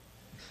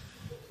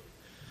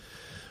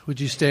Would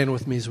you stand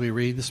with me as we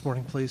read this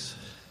morning, please?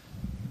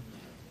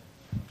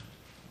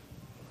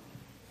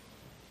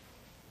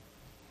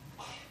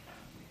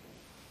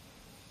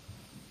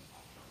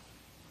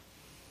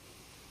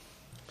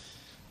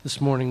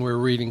 This morning we're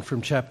reading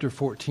from chapter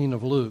 14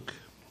 of Luke.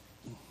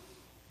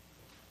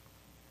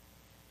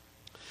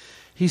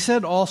 He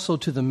said also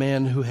to the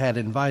man who had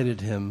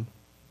invited him,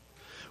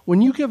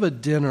 "When you give a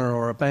dinner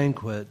or a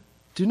banquet,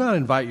 do not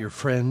invite your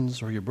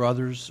friends or your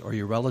brothers or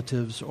your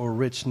relatives or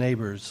rich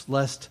neighbors,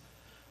 lest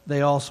they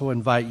also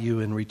invite you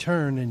in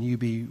return and you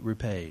be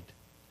repaid.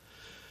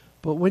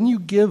 But when you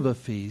give a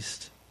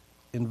feast,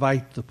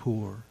 invite the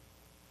poor,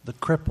 the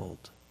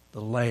crippled,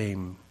 the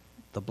lame,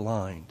 the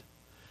blind,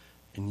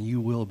 and you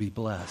will be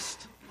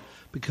blessed,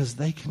 because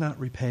they cannot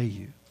repay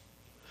you.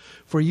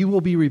 For you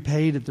will be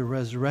repaid at the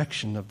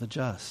resurrection of the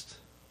just."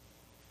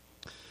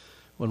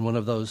 When one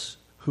of those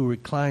who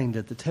reclined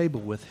at the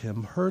table with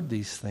him heard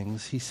these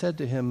things, he said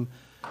to him,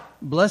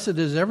 "Blessed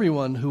is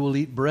everyone who will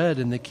eat bread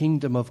in the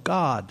kingdom of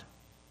God."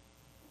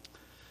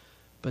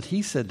 But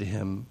he said to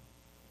him,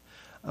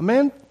 "A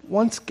man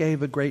once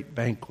gave a great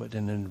banquet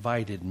and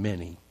invited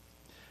many.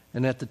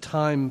 And at the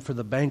time for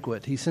the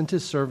banquet, he sent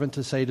his servant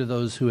to say to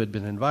those who had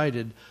been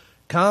invited,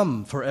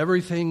 'Come, for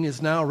everything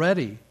is now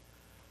ready.'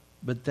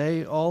 But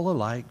they all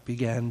alike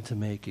began to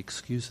make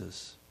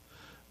excuses.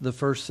 The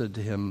first said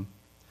to him,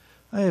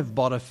 'I have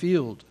bought a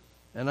field,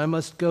 and I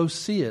must go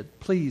see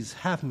it. Please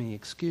have me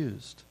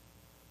excused.'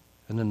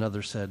 And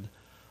another said,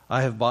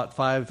 'I have bought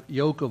 5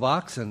 yoke of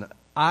oxen.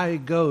 I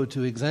go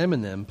to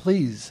examine them.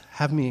 Please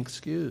have me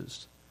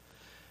excused.'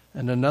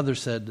 And another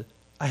said,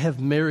 'I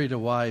have married a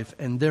wife,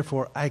 and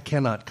therefore I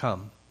cannot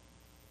come.'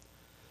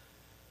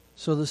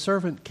 So the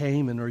servant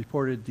came and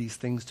reported these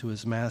things to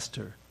his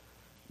master.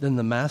 Then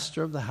the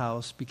master of the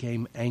house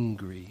became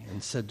angry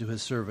and said to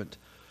his servant,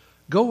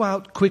 'Go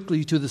out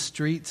quickly to the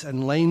streets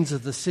and lanes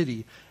of the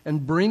city,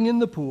 and bring in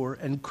the poor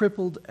and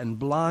crippled and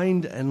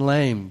blind and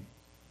lame.'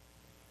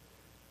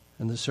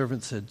 And the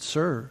servant said,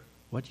 'Sir,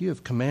 what you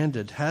have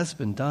commanded has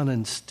been done,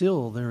 and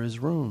still there is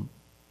room.'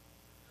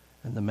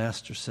 And the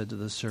master said to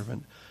the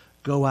servant,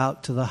 'Go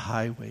out to the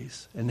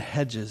highways and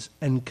hedges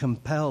and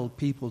compel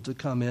people to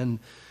come in,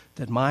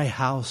 that my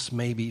house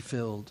may be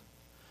filled.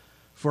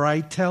 For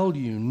I tell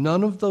you,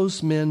 none of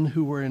those men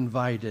who were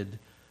invited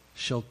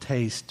shall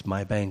taste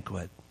my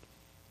banquet.'"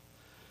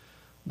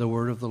 The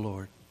word of the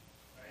Lord.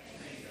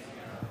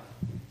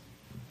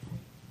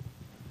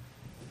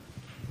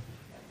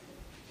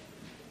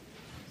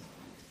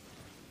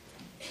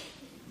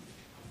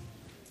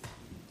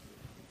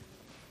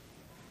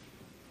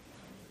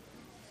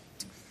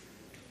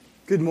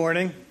 Good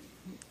morning.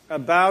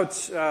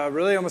 About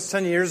really almost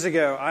 10 years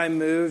ago, I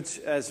moved,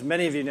 as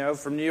many of you know,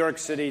 from New York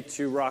City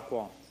to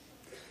Rockwall.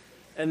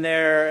 And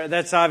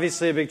that's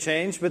obviously a big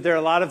change, but there are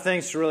a lot of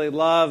things to really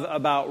love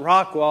about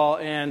Rockwall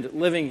and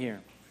living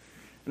here.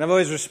 And I've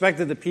always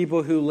respected the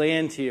people who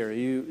land here.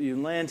 You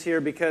land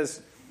here because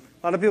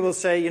a lot of people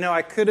say,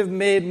 I could have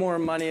made more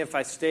money if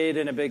I stayed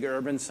in a big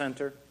urban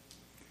center.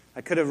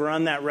 I could have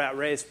run that rat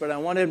race, but I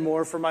wanted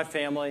more for my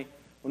family.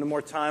 Wanted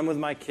more time with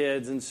my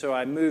kids, and so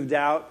I moved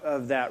out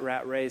of that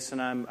rat race, and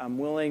I'm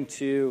willing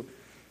to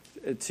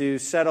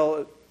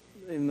settle,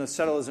 even though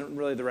settle isn't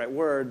really the right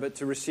word, but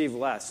to receive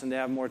less and to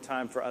have more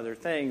time for other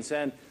things.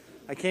 And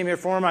I came here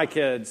for my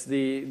kids.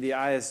 The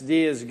ISD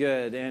is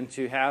good, and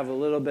to have a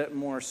little bit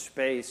more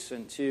space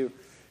and to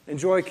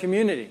enjoy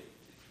community.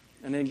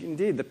 And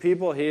indeed, the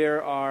people here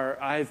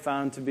I have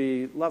found to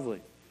be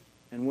lovely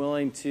and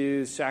willing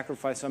to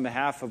sacrifice on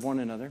behalf of one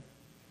another.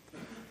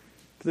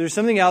 There's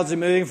something else in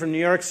moving from New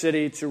York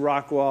City to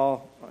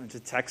Rockwall, or to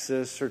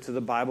Texas, or to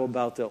the Bible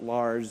Belt at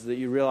large that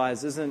you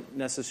realize isn't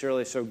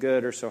necessarily so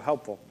good or so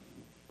helpful.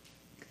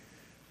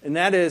 And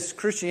that is,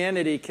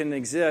 Christianity can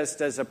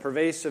exist as a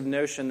pervasive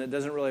notion that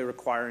doesn't really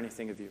require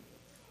anything of you.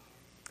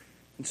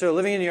 And so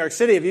living in New York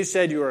City, if you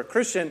said you were a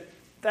Christian,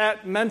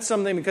 that meant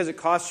something because it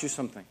cost you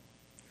something.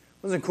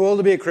 It wasn't cool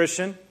to be a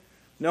Christian.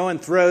 No one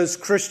throws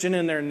Christian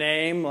in their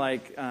name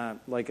like a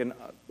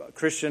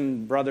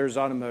Christian Brothers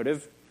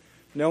Automotive.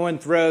 No one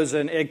throws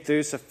an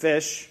ichthus, a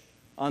fish,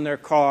 on their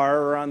car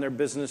or on their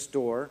business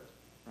door,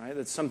 right?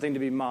 That's something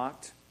to be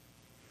mocked.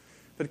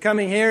 But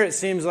coming here, it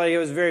seems like it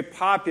was very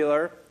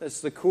popular.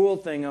 It's the cool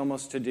thing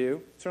almost to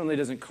do. It certainly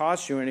doesn't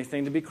cost you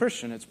anything to be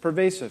Christian. It's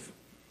pervasive.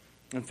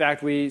 In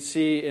fact, we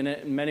see in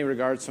it, in many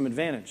regards, some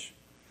advantage.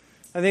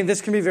 I think this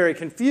can be very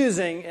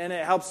confusing, and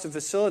it helps to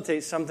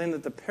facilitate something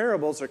that the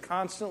parables are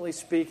constantly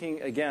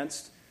speaking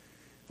against,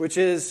 which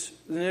is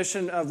the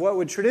notion of what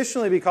would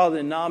traditionally be called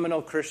a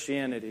nominal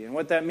Christianity. And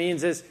what that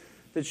means is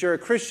that you're a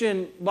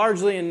Christian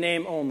largely in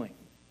name only.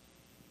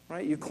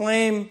 Right? You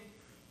claim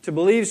to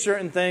believe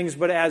certain things,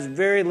 but it has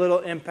very little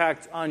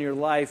impact on your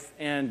life,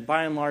 and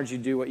by and large, you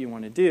do what you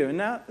want to do. And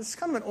now, it's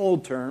kind of an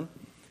old term,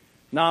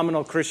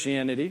 nominal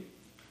Christianity.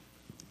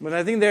 But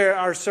I think there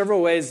are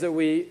several ways that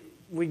we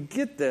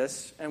get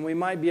this, and we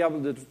might be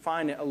able to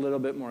define it a little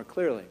bit more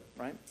clearly,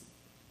 right?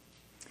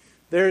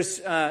 There's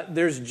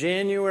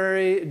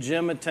January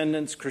gym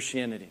attendance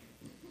Christianity.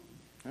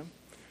 Okay?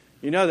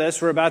 You know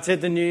this, we're about to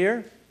hit the new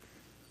year.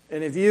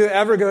 And if you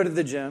ever go to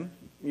the gym,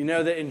 you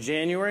know that in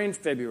January and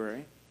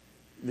February,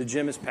 the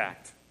gym is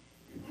packed.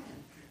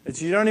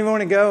 You don't even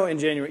want to go in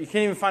January. You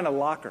can't even find a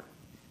locker.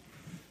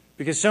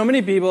 Because so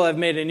many people have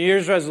made a New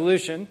Year's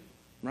resolution,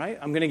 right?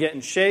 I'm going to get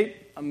in shape.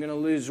 I'm going to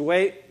lose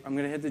weight. I'm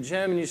going to hit the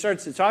gym. And you start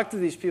to talk to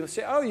these people and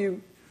say, oh,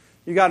 you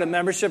got a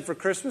membership for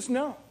Christmas?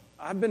 No,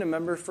 I've been a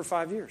member for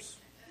 5 years.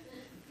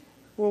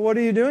 Well, what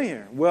are you doing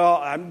here?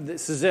 Well,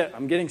 this is it.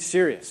 I'm getting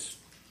serious,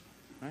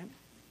 right?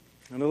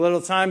 And a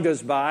little time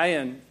goes by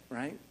and,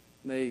 right,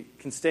 they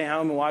can stay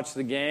home and watch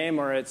the game,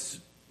 or it's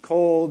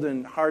cold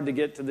and hard to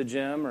get to the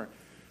gym, or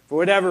for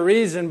whatever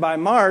reason, by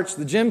March,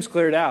 the gym's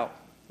cleared out.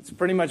 It's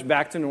pretty much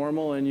back to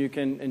normal, and you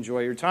can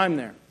enjoy your time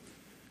there.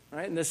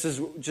 Right? And this is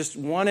just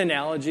one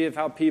analogy of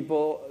how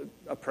people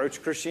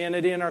approach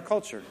Christianity in our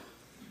culture.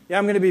 Yeah,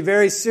 I'm going to be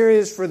very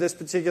serious for this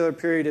particular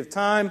period of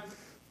time,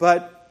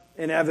 but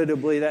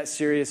inevitably that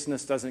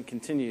seriousness doesn't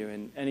continue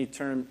in any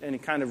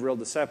kind of real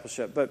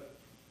discipleship. But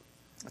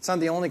it's not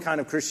the only kind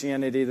of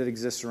Christianity that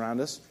exists around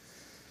us.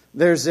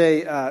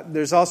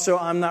 There's also,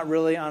 I'm not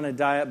really on a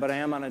diet, but I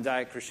am on a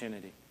diet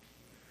Christianity.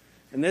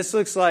 And this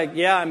looks like,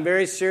 yeah, I'm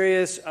very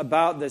serious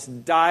about this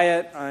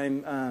diet.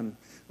 I'm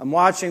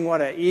watching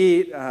what I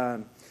eat.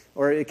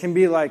 Or it can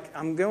be like,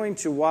 I'm going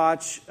to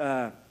watch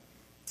the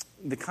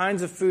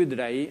kinds of food that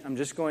I eat. I'm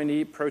just going to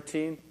eat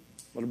protein,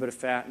 a little bit of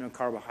fat, no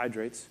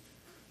carbohydrates.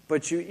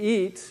 But you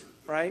eat,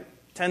 right,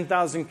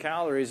 10,000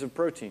 calories of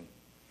protein.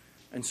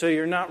 And so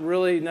you're not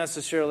really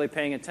necessarily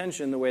paying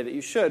attention the way that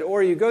you should.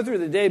 Or you go through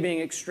the day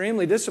being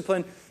extremely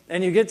disciplined,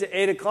 and you get to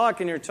 8 o'clock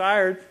and you're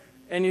tired,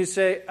 and you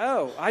say,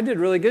 oh, I did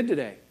really good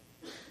today.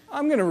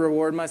 I'm going to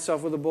reward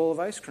myself with a bowl of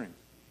ice cream.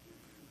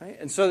 Right?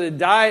 And so the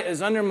diet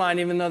is undermined,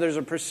 even though there's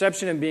a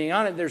perception of being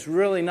on it. There's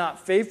really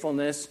not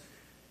faithfulness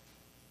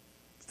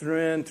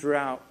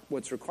throughout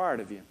what's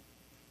required of you.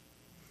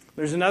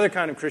 There's another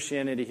kind of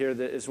Christianity here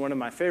that is one of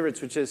my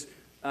favorites, which is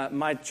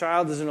my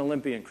child is an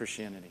Olympian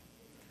Christianity.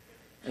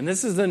 And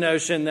this is the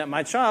notion that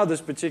my child is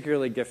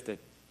particularly gifted.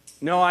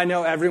 No, I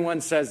know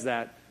everyone says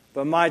that,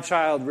 but my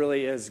child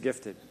really is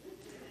gifted.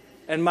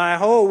 And my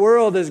whole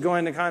world is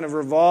going to kind of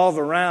revolve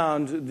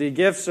around the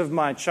gifts of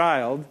my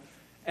child.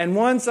 And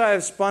once I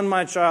have spun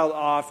my child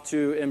off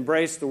to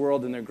embrace the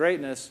world and their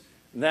greatness,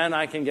 then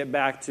I can get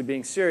back to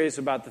being serious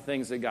about the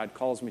things that God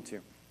calls me to.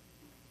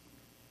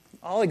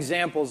 All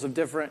examples of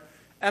different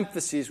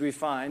emphases we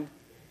find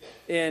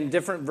in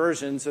different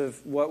versions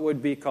of what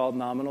would be called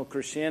nominal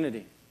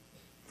Christianity.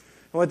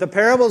 And what the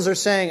parables are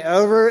saying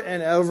over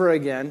and over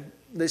again,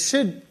 this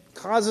should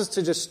cause us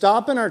to just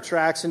stop in our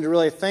tracks and to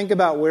really think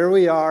about where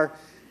we are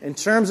in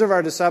terms of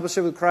our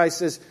discipleship with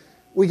Christ, is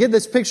we get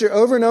this picture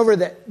over and over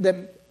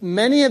that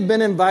many have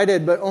been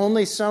invited, but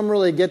only some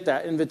really get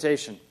that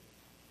invitation.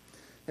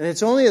 And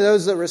it's only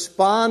those that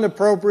respond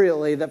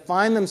appropriately that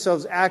find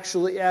themselves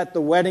actually at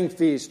the wedding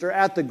feast or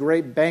at the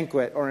great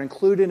banquet or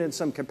included in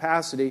some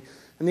capacity,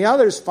 and the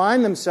others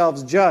find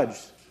themselves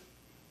judged.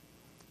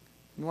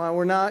 And while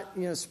we're not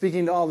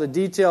speaking to all the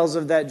details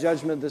of that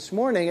judgment this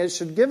morning, it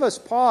should give us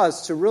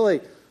pause to really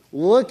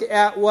look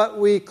at what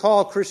we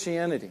call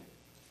Christianity,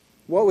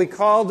 what we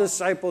call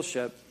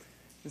discipleship,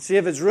 and see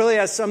if it really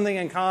has something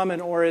in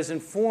common or is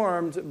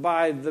informed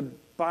by the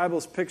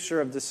Bible's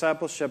picture of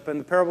discipleship. And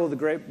the parable of the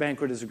great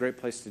banquet is a great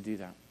place to do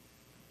that.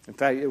 In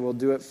fact, it will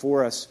do it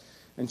for us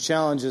and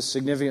challenge us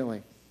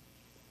significantly.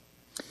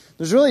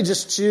 There's really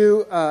just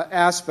two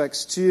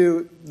aspects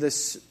to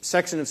this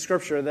section of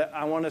Scripture that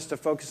I want us to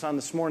focus on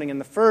this morning. And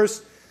the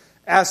first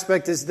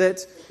aspect is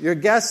that your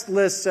guest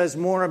list says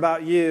more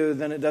about you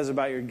than it does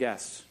about your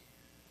guests.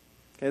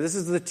 Okay, this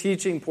is the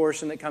teaching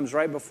portion that comes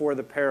right before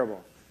the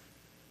parable.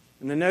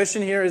 And the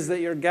notion here is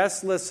that your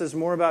guest list says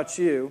more about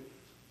you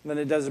than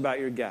it does about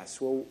your guests.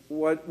 Well,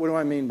 what do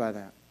I mean by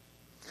that?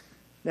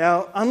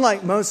 Now,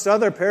 unlike most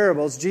other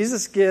parables,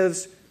 Jesus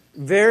gives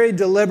very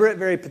deliberate,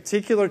 very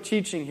particular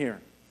teaching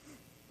here.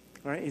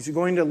 All right? He's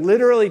going to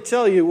literally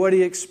tell you what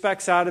he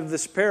expects out of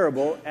this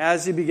parable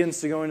as he begins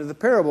to go into the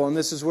parable. And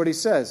this is what he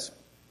says.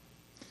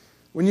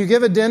 When you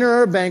give a dinner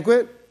or a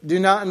banquet, do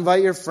not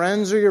invite your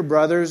friends or your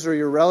brothers or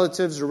your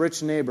relatives or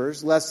rich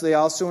neighbors, lest they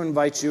also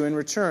invite you in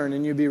return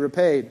and you be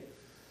repaid.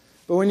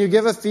 But when you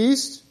give a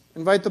feast,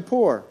 invite the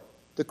poor,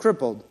 the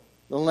crippled,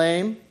 the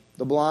lame,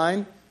 the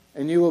blind,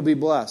 and you will be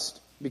blessed,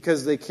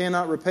 because they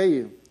cannot repay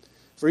you.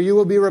 For you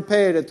will be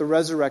repaid at the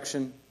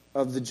resurrection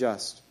of the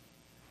just.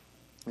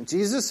 And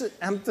Jesus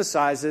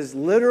emphasizes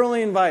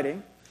literally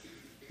inviting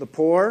the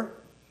poor,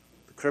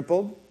 the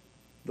crippled,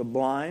 the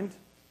blind,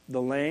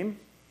 the lame.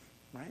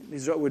 Right?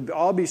 These would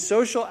all be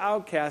social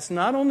outcasts.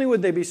 Not only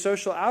would they be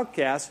social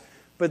outcasts,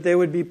 but they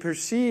would be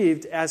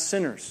perceived as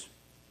sinners.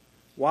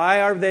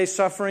 Why are they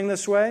suffering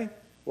this way?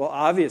 Well,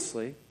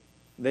 obviously,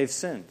 they've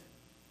sinned.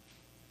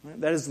 Right?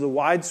 That is the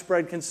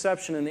widespread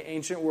conception in the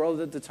ancient world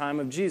at the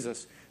time of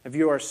Jesus. If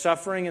you are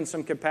suffering in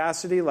some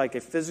capacity, like a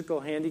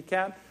physical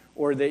handicap,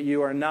 or that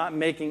you are not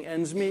making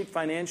ends meet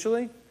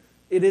financially,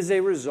 it is a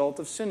result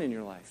of sin in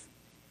your life.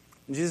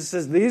 And Jesus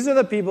says, these are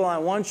the people I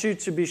want you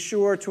to be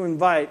sure to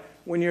invite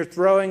when you're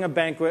throwing a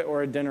banquet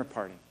or a dinner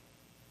party?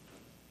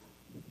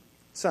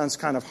 Sounds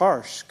kind of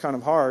harsh, kind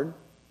of hard.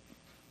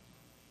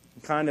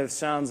 It kind of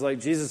sounds like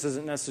Jesus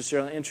isn't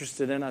necessarily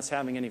interested in us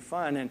having any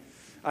fun. And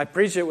I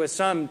preach it with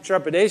some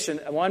trepidation.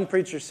 One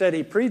preacher said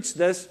he preached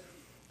this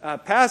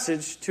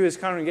passage to his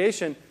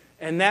congregation,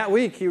 and that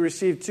week he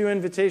received 2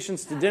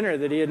 invitations to dinner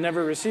that he had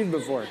never received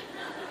before,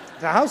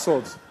 to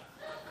households.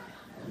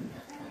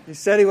 He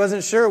said he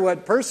wasn't sure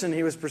what person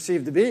he was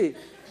perceived to be,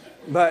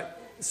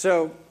 but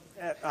so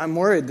I'm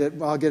worried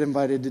that I'll get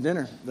invited to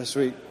dinner this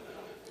week.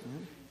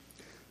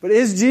 But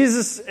is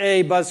Jesus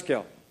a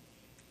buzzkill?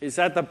 Is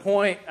that the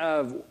point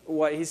of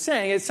what he's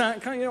saying? It's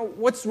not,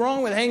 what's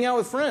wrong with hanging out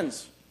with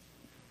friends?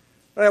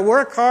 But I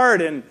work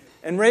hard, and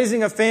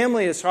raising a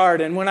family is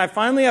hard. And when I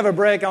finally have a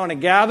break, I want to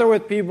gather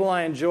with people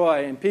I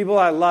enjoy and people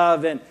I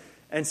love and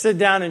sit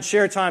down and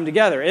share time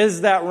together.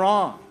 Is that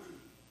wrong?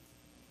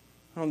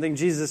 I don't think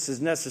Jesus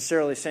is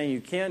necessarily saying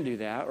you can't do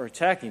that or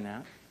attacking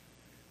that.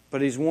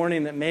 But he's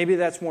warning that maybe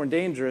that's more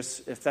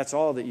dangerous if that's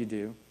all that you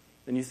do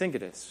than you think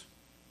it is.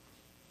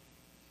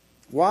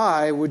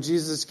 Why would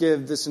Jesus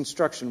give this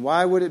instruction?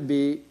 Why would it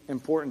be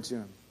important to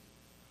him?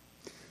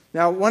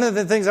 Now, one of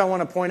the things I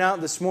want to point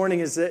out this morning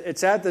is that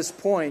it's at this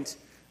point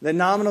that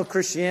nominal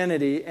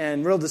Christianity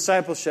and real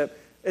discipleship,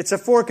 it's a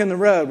fork in the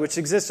road, which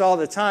exists all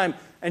the time,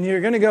 and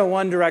you're going to go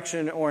one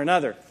direction or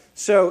another.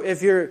 So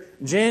if you're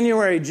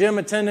January gym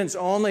attendance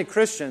only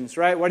Christians,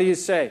 right, what do you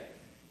say?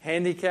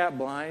 Handicap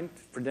blind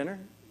for dinner?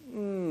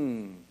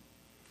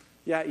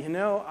 Yeah,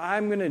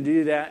 I'm going to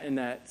do that in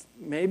that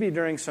maybe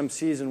during some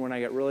season when I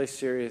get really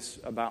serious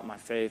about my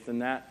faith,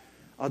 and that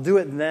I'll do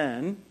it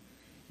then.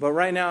 But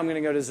right now I'm going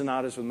to go to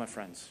Zanata's with my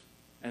friends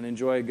and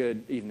enjoy a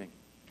good evening.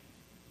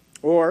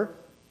 Or,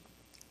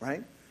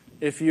 right,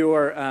 if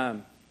you're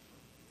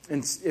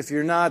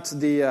not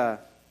the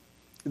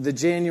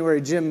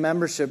January gym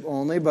membership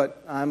only,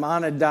 but I'm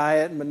on a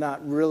diet but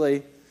not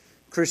really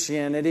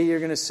Christianity, you're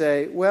going to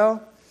say,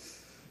 well,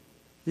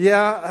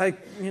 yeah,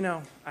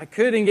 I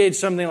could engage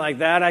something like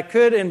that. I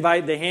could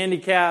invite the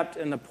handicapped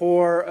and the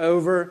poor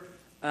over.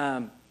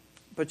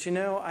 But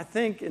I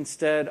think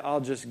instead I'll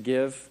just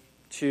give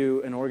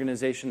to an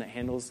organization that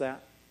handles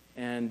that.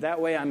 And that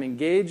way I'm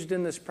engaged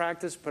in this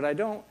practice, but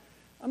I'm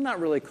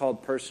not really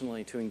called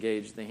personally to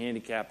engage the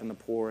handicapped and the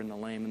poor and the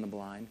lame and the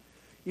blind.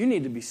 You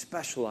need to be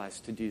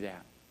specialized to do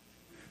that.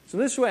 So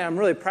this way I'm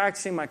really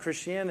practicing my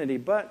Christianity,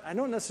 but I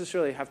don't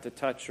necessarily have to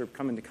touch or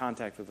come into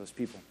contact with those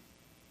people.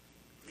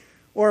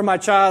 Or my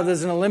child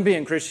is an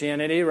Olympian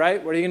Christianity,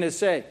 right? What are you going to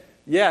say?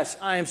 Yes,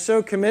 I am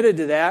so committed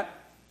to that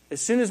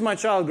as soon as my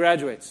child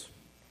graduates.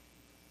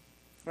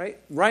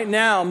 Right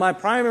now, my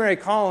primary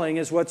calling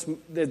is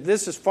that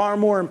this is far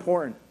more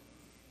important.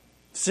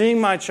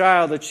 Seeing my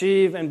child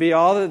achieve and be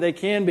all that they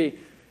can be.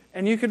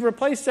 And you could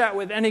replace that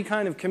with any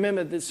kind of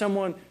commitment that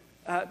someone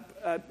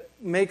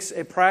makes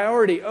a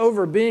priority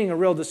over being a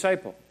real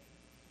disciple.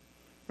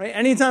 Right?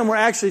 Anytime we're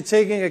actually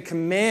taking a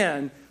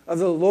command of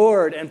the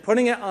Lord and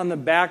putting it on the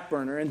back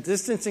burner and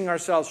distancing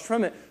ourselves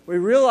from it, we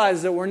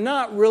realize that we're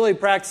not really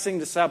practicing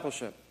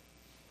discipleship.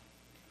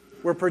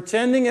 We're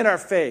pretending at our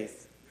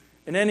faith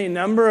in any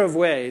number of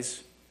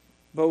ways,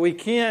 but we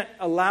can't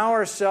allow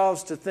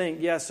ourselves to think,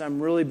 yes,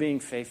 I'm really being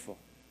faithful.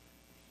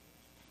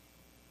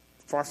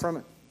 Far from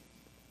it.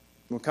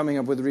 We're coming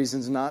up with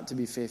reasons not to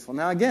be faithful.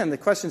 Now again, the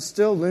question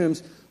still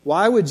looms,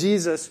 why would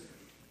Jesus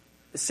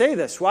say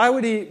this? Why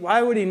would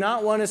he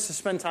not want us to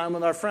spend time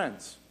with our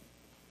friends?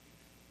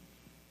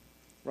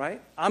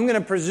 Right? I'm going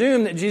to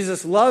presume that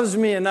Jesus loves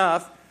me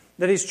enough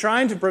that he's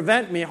trying to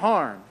prevent me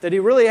harm, that he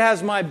really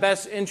has my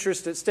best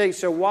interest at stake.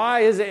 So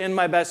why is it in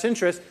my best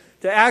interest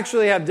to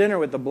actually have dinner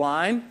with the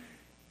blind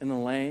and the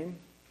lame,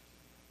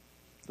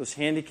 those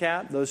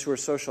handicapped, those who are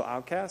social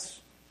outcasts?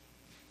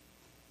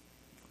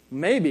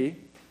 Maybe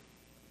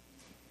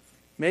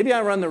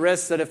I run the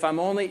risk that if I'm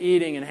only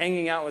eating and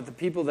hanging out with the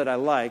people that I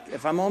like,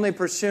 if I'm only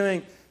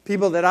pursuing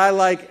people that I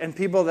like and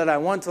people that I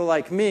want to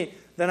like me,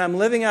 then I'm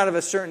living out of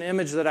a certain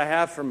image that I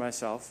have for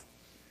myself,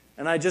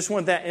 and I just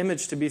want that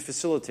image to be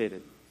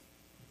facilitated.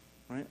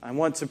 Right? I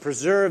want to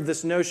preserve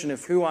this notion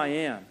of who I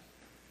am.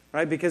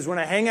 Right? Because when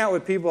I hang out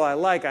with people I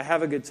like, I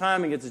have a good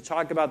time and get to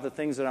talk about the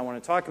things that I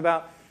want to talk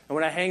about. And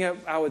when I hang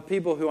out with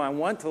people who I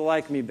want to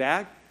like me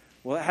back,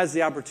 well, it has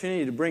the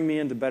opportunity to bring me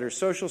into better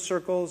social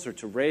circles or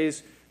to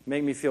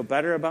make me feel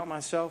better about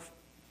myself.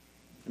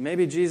 And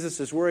maybe Jesus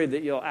is worried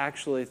that you'll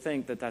actually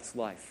think that that's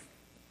life.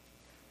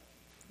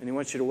 And he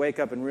wants you to wake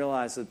up and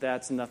realize that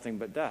that's nothing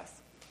but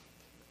death.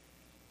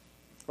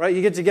 Right?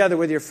 You get together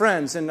with your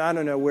friends, and I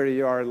don't know where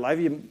you are in life.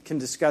 You can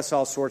discuss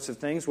all sorts of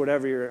things,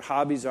 whatever your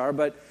hobbies are,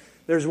 but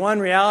there's one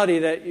reality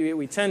that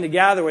we tend to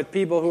gather with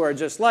people who are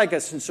just like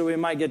us, and so we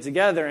might get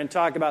together and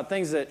talk about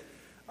things that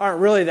aren't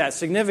really that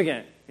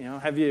significant.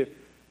 Have you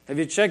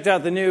checked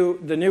out the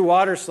new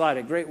water slide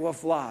at Great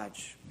Wolf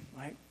Lodge?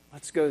 Right?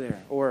 Let's go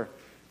there. Or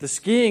the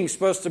skiing's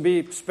supposed to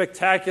be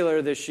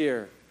spectacular this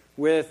year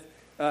with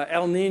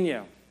El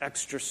Nino,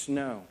 extra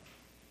snow.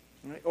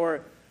 Right?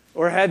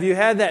 Or have you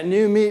had that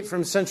new meat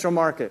from Central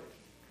Market?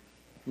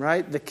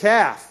 Right? The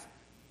calf.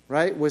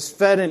 right, was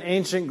fed an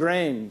ancient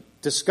grain,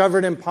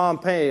 discovered in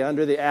Pompeii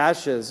under the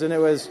ashes, and it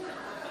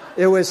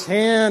was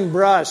hand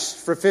brushed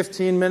for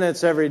 15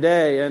 minutes every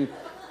day, and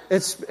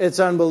it's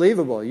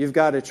unbelievable. You've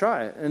got to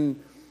try it.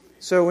 And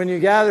so when you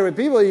gather with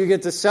people, you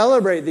get to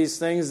celebrate these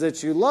things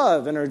that you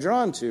love and are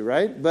drawn to,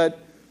 right? But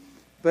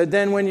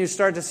then when you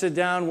start to sit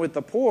down with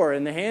the poor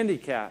and the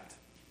handicapped,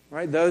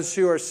 right, those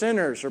who are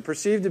sinners or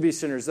perceived to be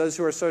sinners, those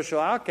who are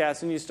social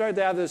outcasts, and you start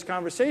to have those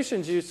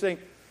conversations, you think,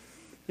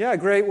 yeah,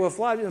 Great Wolf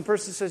Lodge, and the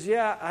person says,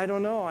 yeah, I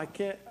don't know, I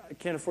can't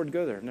afford to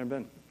go there, I've never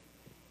been.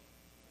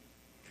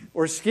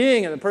 Or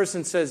skiing, and the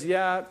person says,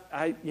 yeah,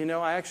 I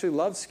actually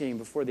loved skiing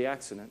before the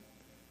accident,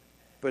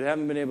 but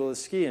haven't been able to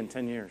ski in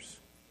 10 years.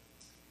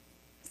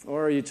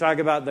 Or you talk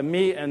about the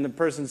meat, and the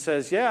person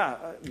says, yeah,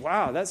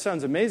 wow, that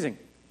sounds amazing.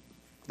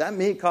 That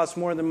meat costs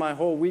more than my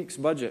whole week's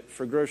budget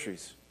for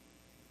groceries.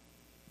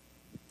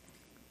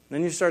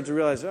 Then you start to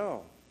realize,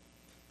 oh,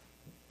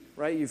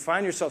 right, you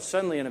find yourself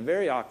suddenly in a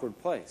very awkward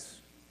place.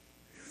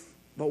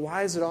 But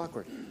why is it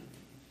awkward?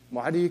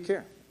 Why do you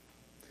care?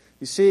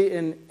 You see,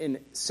 in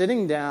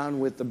sitting down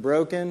with the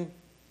broken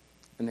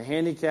and the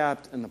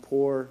handicapped and the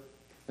poor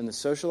and the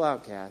social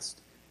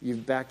outcast,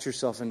 you've backed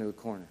yourself into a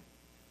corner.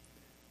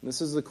 And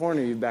this is the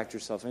corner you've backed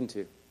yourself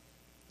into.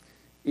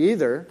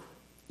 Either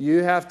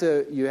you have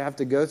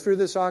to go through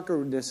this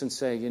awkwardness and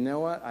say, you know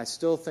what, I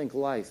still think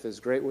life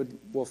is Great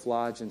Wolf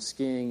Lodge and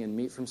skiing and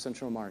meat from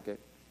Central Market.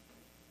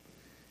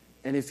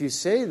 And if you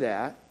say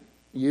that,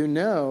 you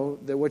know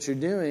that what you're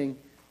doing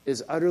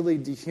is utterly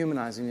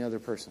dehumanizing the other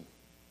person.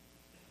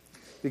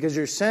 Because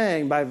you're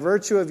saying, by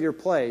virtue of your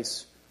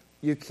place,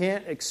 you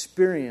can't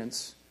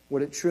experience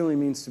what it truly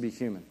means to be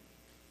human.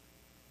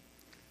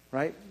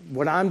 Right?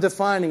 What I'm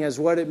defining as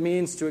what it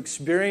means to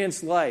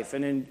experience life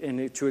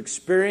and to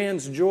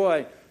experience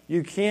joy,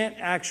 you can't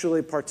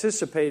actually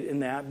participate in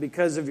that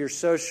because of your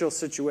social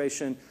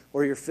situation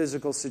or your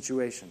physical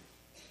situation.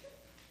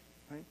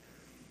 Right?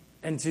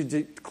 And to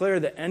declare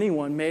that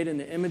anyone made in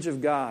the image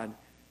of God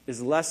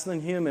is less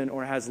than human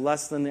or has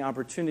less than the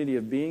opportunity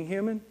of being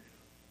human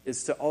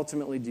is to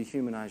ultimately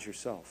dehumanize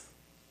yourself.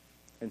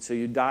 And so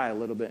you die a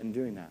little bit in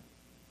doing that.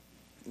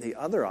 The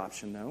other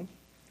option, though,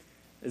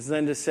 is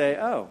then to say,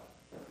 oh,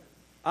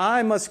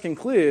 I must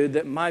conclude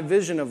that my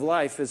vision of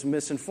life is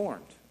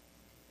misinformed.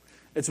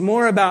 It's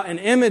more about an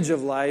image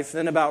of life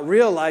than about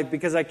real life,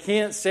 because I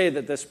can't say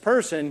that this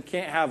person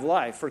can't have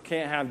life or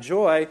can't have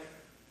joy,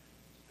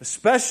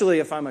 especially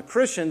if I'm a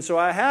Christian. So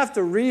I have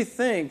to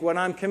rethink what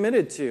I'm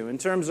committed to in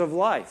terms of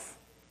life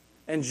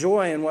and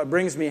joy and what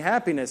brings me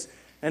happiness.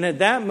 And at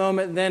that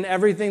moment, then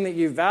everything that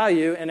you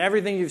value and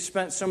everything you've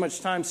spent so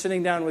much time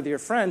sitting down with your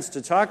friends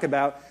to talk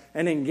about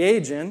and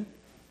engage in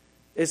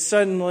is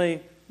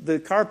suddenly the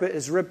carpet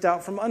is ripped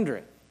out from under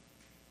it.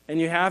 And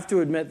you have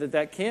to admit that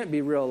that can't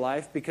be real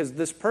life, because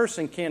this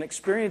person can't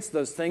experience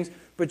those things,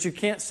 but you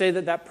can't say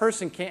that that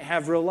person can't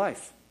have real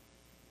life.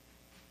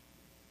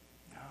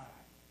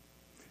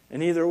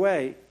 And either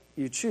way,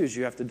 you choose,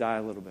 you have to die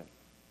a little bit.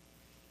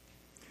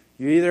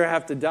 You either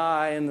have to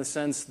die in the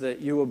sense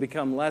that you will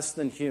become less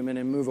than human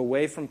and move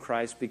away from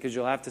Christ, because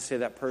you'll have to say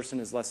that person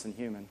is less than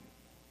human.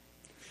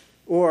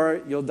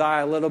 Or you'll die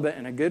a little bit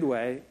in a good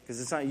way,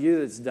 because it's not you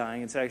that's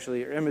dying, it's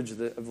actually your image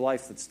of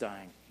life that's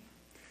dying.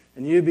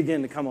 And you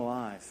begin to come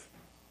alive.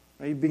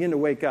 You begin to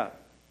wake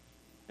up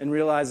and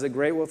realize that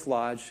Great Wolf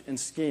Lodge and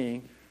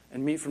skiing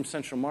and meat from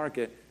Central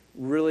Market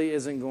really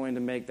isn't going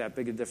to make that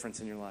big a difference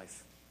in your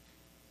life.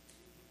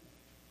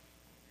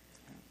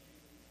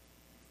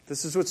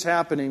 This is what's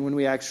happening when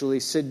we actually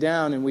sit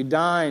down and we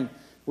dine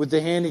with the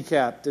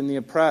handicapped and the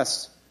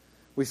oppressed.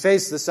 We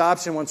face this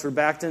option once we're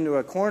backed into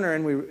a corner,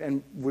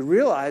 and we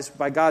realize,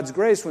 by God's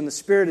grace, when the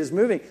Spirit is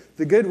moving,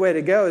 the good way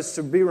to go is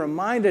to be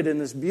reminded in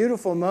this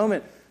beautiful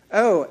moment,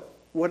 oh,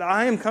 what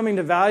I am coming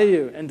to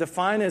value and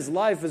define as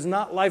life is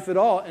not life at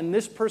all, and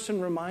this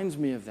person reminds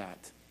me of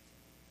that.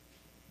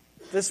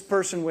 This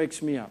person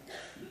wakes me up.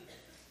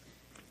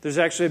 There's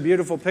actually a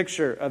beautiful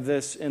picture of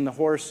this in The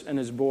Horse and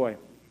His Boy,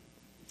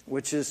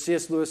 which is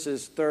C.S.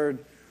 Lewis's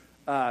third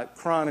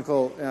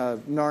chronicle,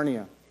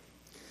 Narnia.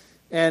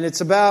 And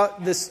it's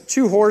about this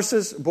two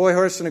horses, a boy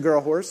horse and a girl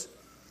horse.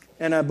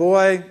 And a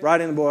boy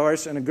riding the boy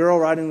horse and a girl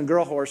riding the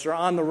girl horse are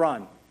on the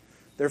run.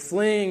 They're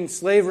fleeing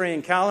slavery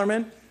in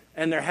Calormen,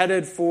 and they're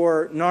headed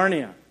for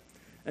Narnia.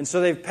 And so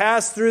they've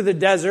passed through the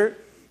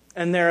desert,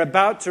 and they're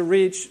about to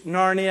reach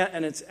Narnia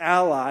and its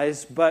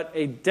allies, but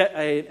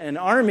an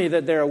army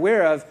that they're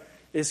aware of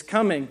is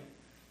coming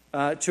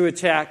to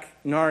attack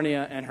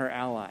Narnia and her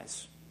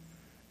allies.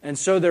 And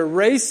so they're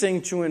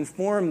racing to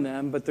inform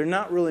them, but they're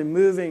not really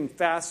moving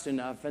fast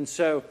enough. And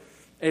so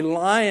a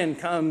lion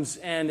comes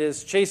and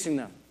is chasing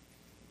them.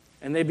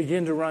 And they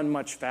begin to run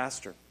much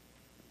faster.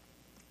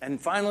 And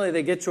finally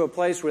they get to a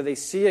place where they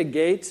see a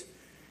gate,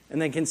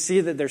 and they can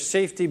see that there's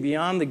safety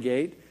beyond the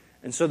gate.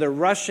 And so they're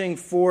rushing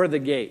for the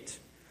gate.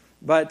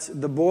 But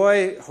the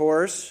boy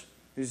horse,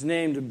 who's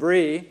named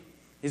Bree,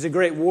 he's a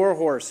great war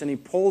horse, and he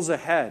pulls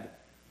ahead.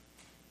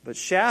 But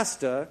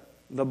Shasta,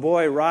 the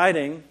boy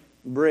riding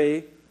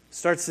Bree,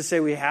 starts to say,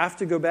 we have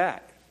to go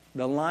back.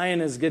 the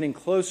lion is getting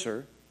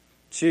closer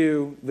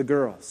to the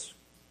girls.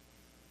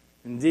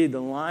 Indeed,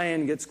 the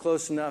lion gets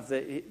close enough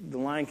that the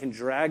lion can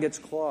drag its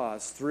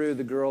claws through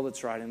the girl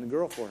that's riding the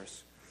girl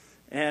horse.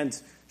 And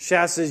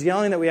Shasta is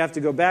yelling that we have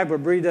to go back,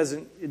 but Bree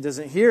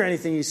doesn't hear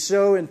anything. He's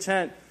so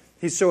intent,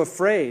 he's so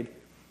afraid,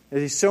 that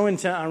he's so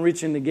intent on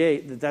reaching the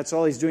gate that that's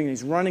all he's doing.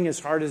 He's running as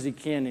hard as he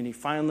can, and he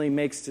finally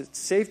makes it to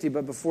safety.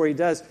 But before he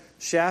does,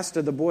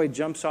 Shasta, the boy,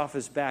 jumps off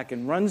his back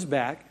and runs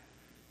back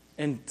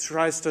and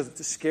tries to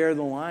scare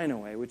the lion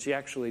away, which he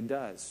actually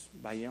does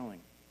by yelling.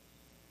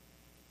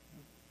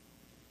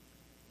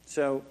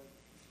 So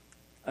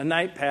a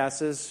night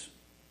passes,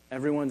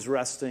 everyone's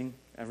resting,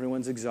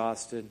 everyone's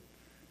exhausted.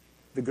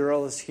 The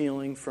girl is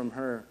healing from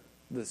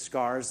the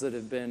scars that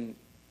have been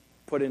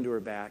put into her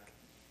back.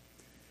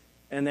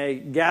 And they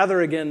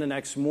gather again the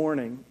next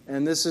morning,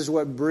 and this is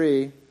what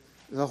Bree,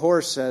 the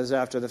horse, says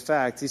after the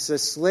fact. He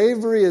says,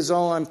 "Slavery is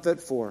all I'm fit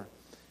for.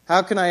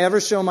 How can I ever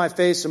show my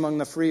face among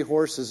the free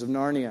horses of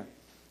Narnia?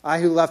 I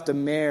who left a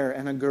mare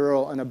and a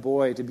girl and a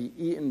boy to be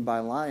eaten by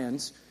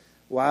lions,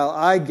 while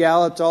I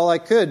galloped all I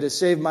could to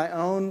save my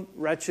own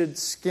wretched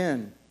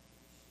skin."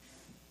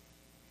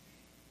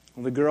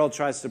 Well, the girl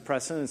tries to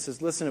press in and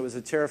says, "Listen, it was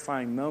a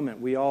terrifying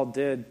moment. We all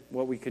did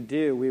what we could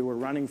do. We were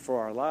running for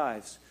our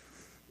lives."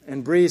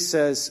 And Bree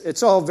says,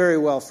 "It's all very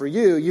well for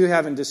you. You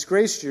haven't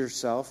disgraced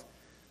yourself,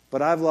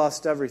 but I've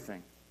lost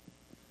everything."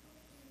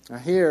 Now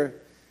here,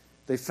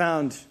 they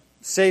found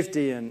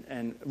safety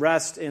and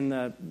rest in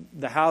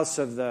the house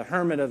of the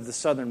hermit of the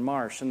southern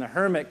marsh. And the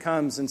hermit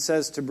comes and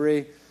says to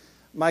Bree,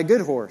 "My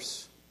good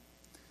horse,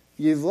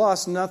 you've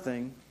lost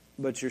nothing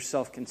but your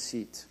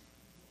self-conceit.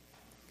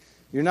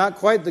 You're not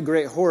quite the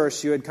great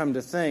horse you had come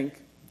to think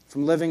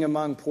from living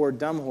among poor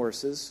dumb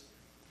horses.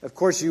 Of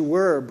course, you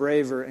were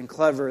braver and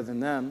cleverer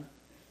than them.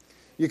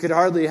 You could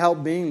hardly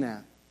help being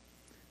that.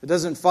 It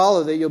doesn't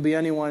follow that you'll be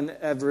anyone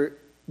ever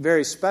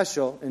very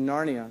special in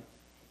Narnia.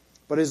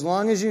 But as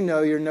long as you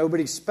know you're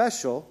nobody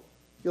special,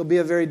 you'll be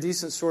a very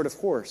decent sort of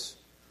horse,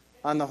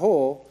 on the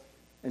whole,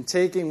 and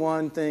taking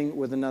one thing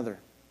with another."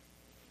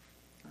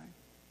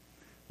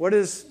 What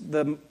is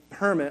the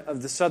hermit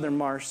of the southern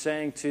marsh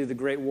saying to the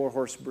great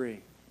warhorse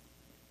Bree?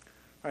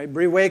 Right,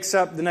 Bree wakes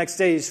up the next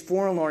day, he's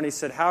forlorn. He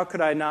said, "How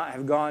could I not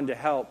have gone to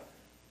help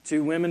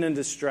to women in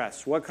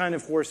distress? What kind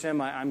of horse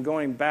am I? I'm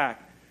going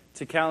back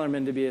to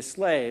Calormen to be a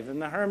slave." And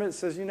the hermit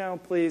says,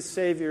 "Please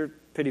save your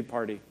pity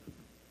party.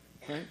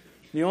 Right?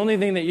 The only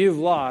thing that you've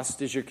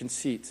lost is your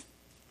conceit.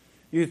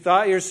 You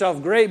thought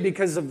yourself great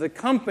because of the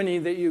company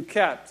that you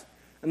kept.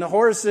 And the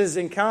horses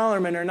in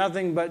Calormen are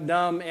nothing but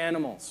dumb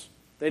animals.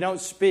 They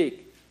don't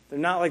speak. They're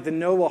not like the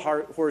noble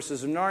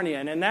horses of Narnia.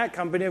 And in that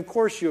company, of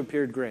course, you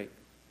appeared great.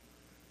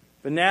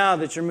 But now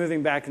that you're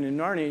moving back into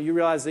Narnia, you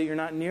realize that you're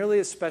not nearly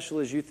as special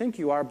as you think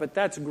you are, but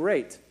that's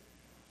great,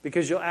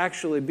 because you'll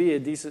actually be a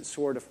decent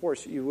sort of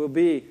horse. You will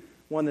be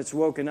one that's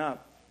woken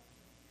up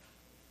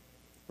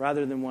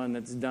rather than one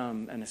that's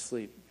dumb and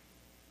asleep."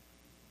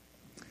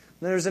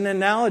 There's an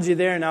analogy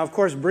there. Now, of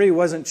course, Bree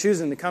wasn't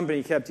choosing the company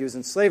he kept. He was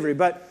in slavery.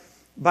 But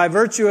by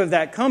virtue of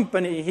that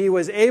company, he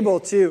was able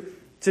to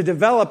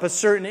develop a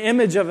certain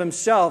image of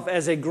himself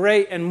as a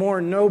great and more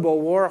noble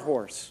war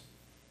horse.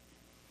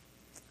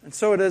 And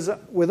so it is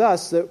with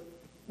us that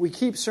we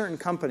keep certain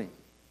company.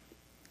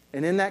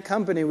 And in that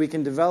company, we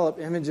can develop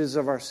images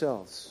of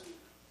ourselves.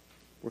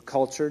 We're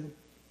cultured.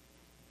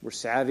 We're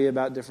savvy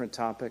about different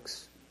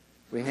topics.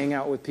 We hang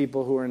out with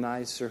people who are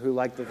nice or who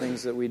like the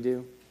things that we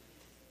do.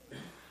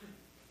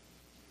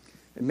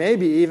 It may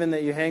be even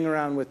that you hang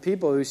around with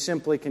people who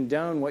simply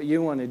condone what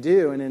you want to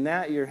do, and in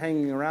that you're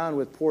hanging around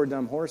with poor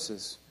dumb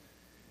horses.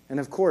 And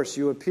of course,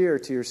 you appear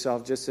to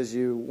yourself just as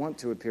you want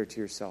to appear to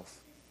yourself.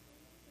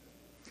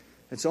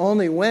 It's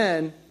only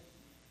when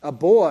a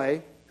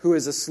boy who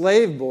is a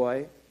slave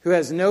boy, who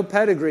has no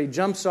pedigree,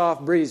 jumps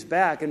off Bree's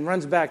back and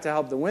runs back to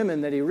help the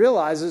women that he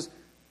realizes,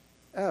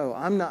 "Oh,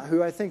 I'm not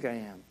who I think I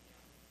am."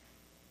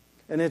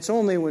 And it's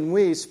only when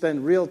we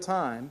spend real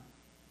time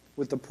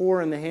with the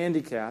poor and the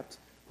handicapped,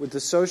 with the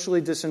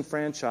socially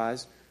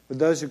disenfranchised, with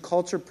those who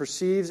culture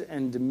perceives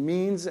and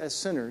demeans as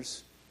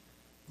sinners,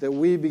 that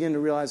we begin to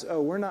realize,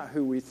 oh, we're not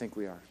who we think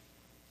we are.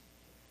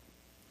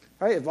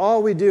 Right? If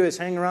all we do is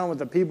hang around with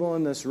the people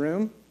in this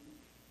room,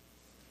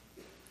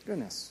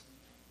 goodness,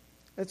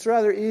 it's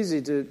rather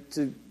easy to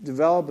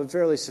develop a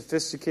fairly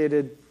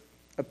sophisticated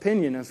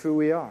opinion of who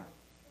we are.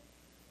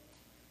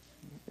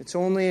 It's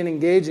only in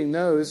engaging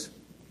those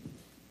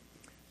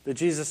that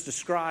Jesus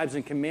describes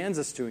and commands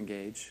us to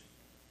engage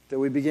that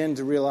we begin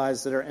to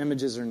realize that our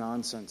images are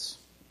nonsense.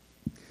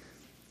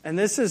 And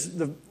this is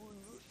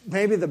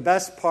maybe the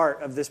best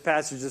part of this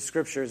passage of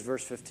Scripture is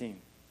verse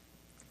 15.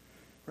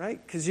 Right?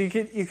 Because you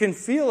can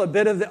feel a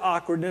bit of the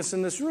awkwardness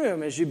in this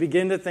room as you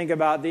begin to think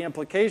about the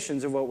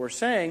implications of what we're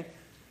saying.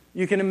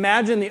 You can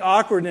imagine the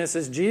awkwardness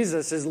as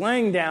Jesus is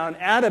laying down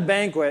at a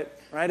banquet,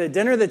 right, a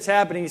dinner that's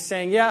happening. He's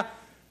saying, yeah,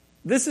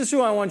 this is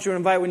who I want you to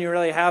invite when you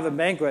really have a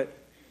banquet.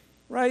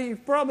 Right? You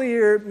probably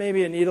hear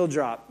maybe a needle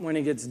drop when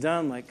he gets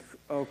done, like,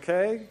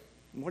 okay,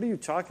 what are you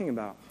talking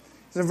about?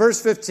 So in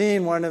verse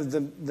 15, one of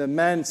the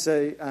men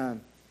say,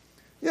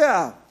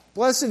 yeah,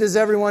 blessed is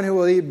everyone who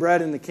will eat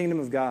bread in the kingdom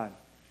of God.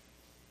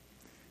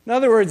 In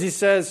other words, he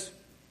says,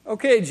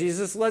 okay,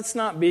 Jesus, let's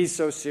not be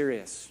so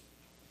serious,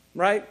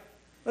 right?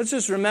 Let's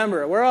just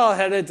remember, we're all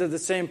headed to the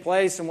same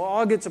place, and we'll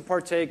all get to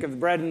partake of the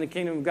bread in the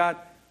kingdom of God.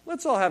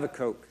 Let's all have a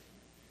Coke,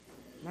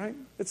 right?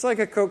 It's like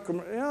a Coke,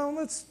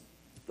 let's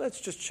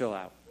just chill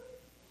out.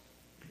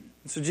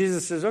 And so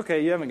Jesus says,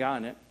 okay, you haven't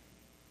gotten it.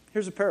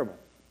 Here's a parable,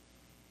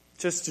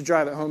 just to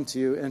drive it home to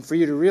you, and for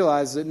you to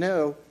realize that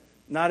no,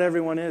 not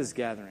everyone is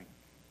gathering.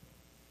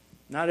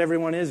 Not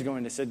everyone is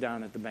going to sit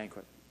down at the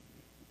banquet.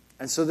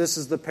 And so this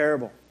is the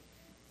parable.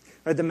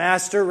 Right, the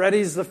master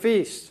readies the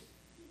feast.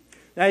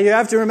 Now you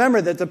have to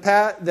remember that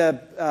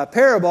the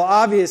parable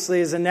obviously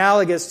is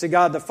analogous to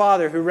God the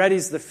Father who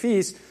readies the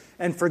feast.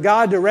 And for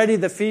God to ready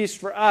the feast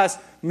for us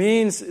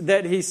means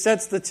that He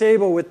sets the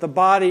table with the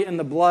body and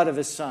the blood of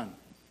His Son.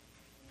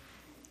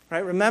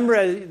 Right?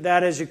 Remember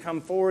that as you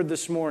come forward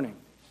this morning.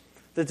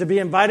 That to be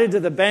invited to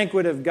the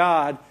banquet of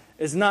God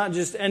is not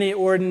just any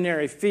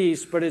ordinary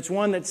feast, but it's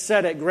one that's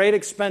set at great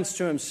expense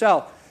to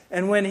Himself.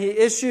 And when He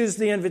issues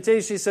the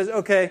invitation, He says,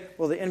 okay,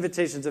 well, the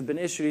invitations have been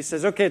issued. He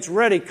says, okay, it's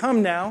ready.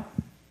 Come now.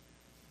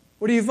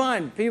 What do you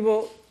find?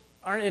 People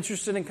aren't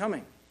interested in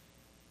coming.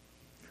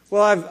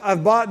 Well,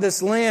 I've bought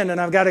this land, and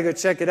I've got to go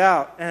check it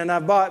out. And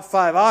I've bought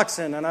 5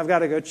 oxen, and I've got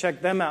to go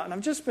check them out. And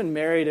I've just been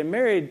married, and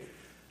married,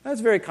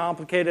 that's very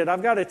complicated.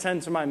 I've got to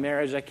attend to my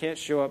marriage. I can't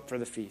show up for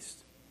the feast.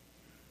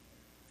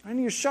 And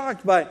you're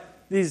shocked by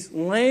these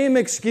lame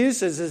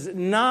excuses as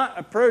not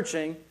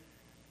approaching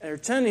and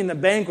attending the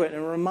banquet,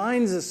 and it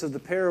reminds us of the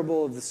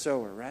parable of the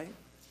sower, right?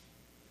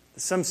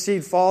 Some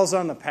seed falls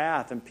on the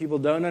path, and people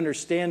don't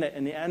understand it,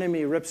 and the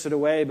enemy rips it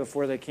away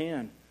before they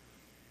can.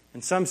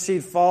 And some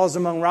seed falls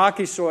among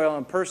rocky soil,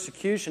 and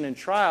persecution and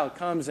trial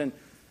comes and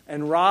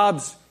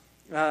robs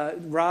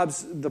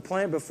the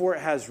plant before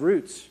it has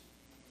roots.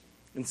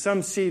 And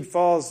some seed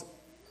falls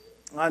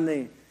on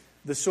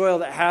the soil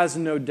that has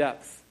no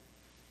depth,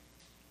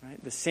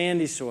 right? The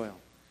sandy soil.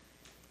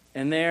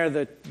 And there,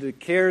 the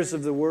cares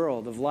of the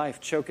world, of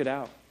life, choke it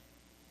out.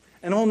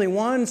 And only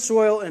 1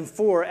 soil in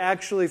 4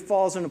 actually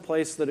falls in a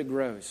place that it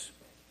grows.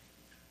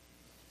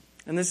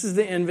 And this is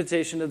the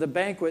invitation to the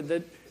banquet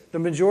that the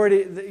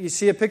majority, you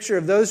see a picture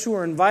of those who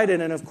are invited,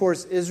 and of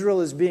course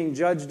Israel is being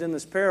judged in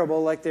this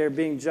parable like they're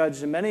being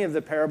judged in many of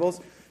the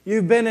parables.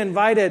 You've been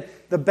invited,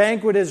 the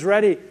banquet is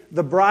ready,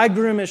 the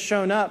bridegroom has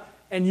shown up,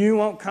 and you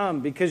won't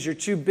come because you're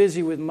too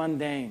busy with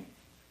mundane.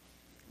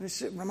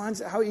 This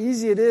reminds how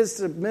easy it is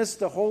to miss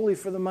the holy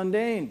for the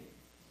mundane.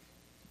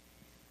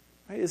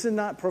 Right? Is it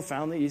not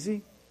profoundly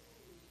easy?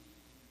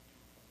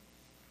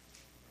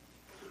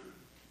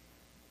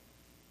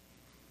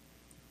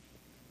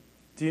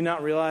 Do you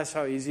not realize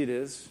how easy it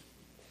is?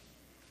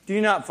 Do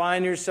you not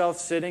find yourself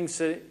sitting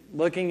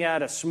looking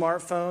at a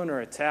smartphone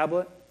or a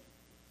tablet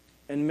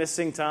and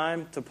missing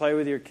time to play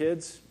with your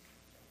kids?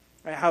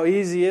 Right? How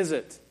easy is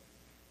it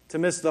to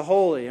miss the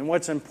holy and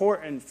what's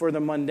important for the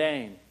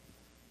mundane?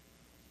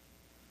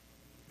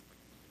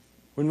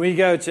 When we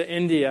go to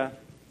India,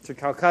 to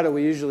Calcutta,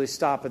 we usually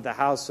stop at the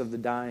House of the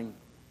Dying.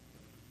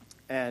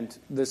 And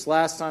this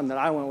last time that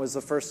I went was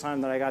the first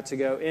time that I got to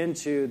go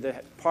into the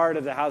part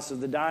of the House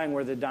of the Dying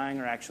where the dying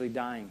are actually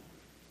dying.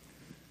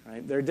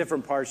 Right? There are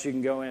different parts you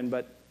can go in,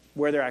 but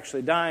where they're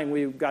actually dying,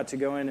 we got to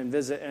go in and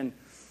visit. And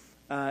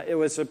it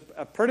was a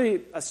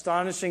pretty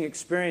astonishing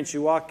experience.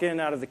 You walk in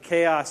out of the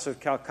chaos of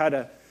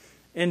Calcutta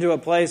into a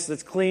place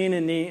that's clean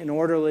and neat and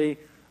orderly.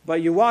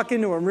 But you walk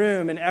into a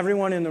room, and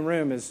everyone in the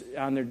room is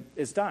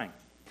dying.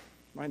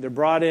 Right? They're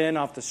brought in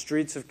off the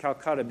streets of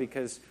Calcutta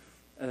because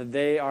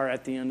they are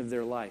at the end of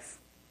their life.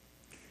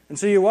 And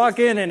so you walk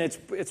in, and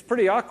it's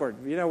pretty awkward.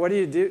 You know, what do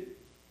you do?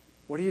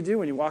 What do you do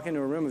when you walk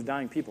into a room of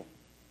dying people?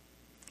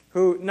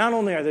 Who not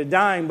only are they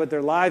dying, but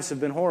their lives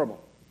have been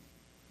horrible.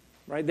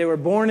 Right? They were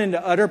born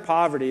into utter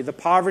poverty, the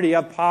poverty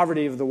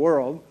of the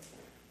world,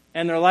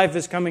 and their life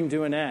is coming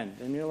to an end.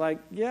 And you're like,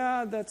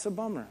 yeah, that's a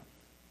bummer.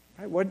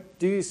 Right? What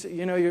do you say?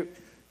 You know,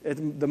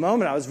 at the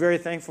moment, I was very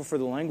thankful for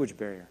the language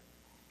barrier.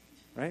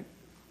 Right?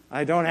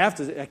 I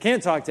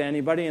can't talk to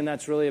anybody, and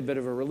that's really a bit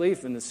of a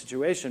relief in this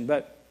situation.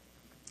 But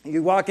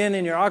you walk in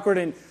and you're awkward,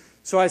 and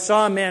so I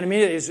saw a man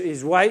immediately.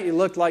 He's white, he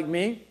looked like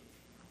me.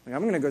 Like,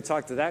 I'm going to go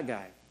talk to that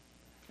guy.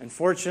 And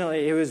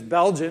fortunately, he was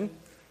Belgian.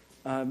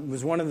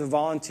 Was one of the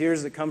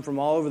volunteers that come from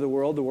all over the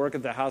world to work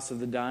at the House of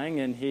the Dying,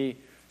 and he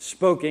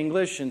spoke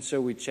English, and so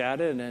we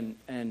chatted,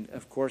 and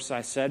of course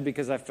I said,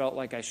 because I felt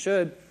like I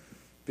should,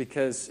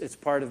 because it's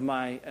part of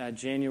my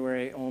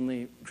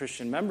January-only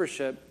Christian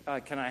membership,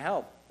 can I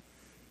help?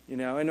 You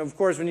know, and of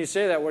course when you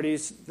say that, what are you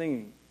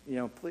thinking? You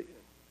know,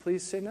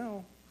 please say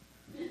no.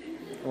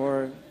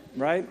 Or,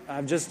 right,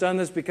 I've just done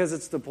this because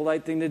it's the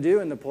polite thing to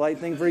do, and the polite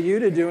thing for you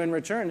to do in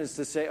return is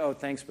to say, oh,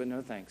 thanks, but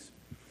no thanks.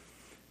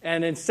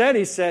 And instead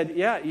he said,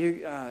 yeah,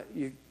 you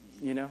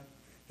know,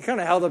 he kind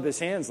of held up his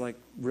hands like,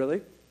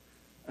 really?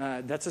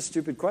 That's a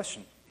stupid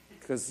question,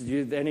 because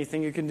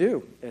anything you can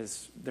do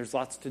is, there's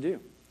lots to do.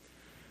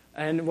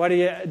 And what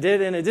he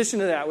did in addition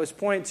to that was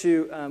point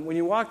to, when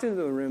you walked into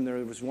the room, there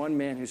was one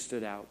man who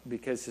stood out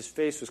because his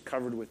face was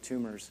covered with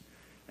tumors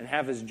and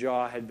half his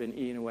jaw had been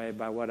eaten away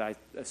by what I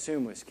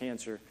assume was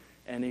cancer,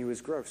 and he was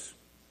gross.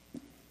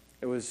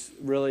 It was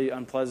really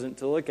unpleasant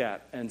to look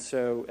at. And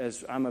so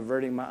as I'm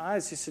averting my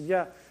eyes, he said,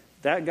 yeah,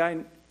 that guy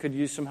could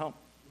use some help.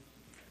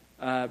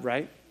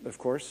 Right, of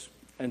course.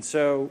 And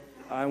so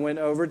I went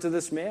over to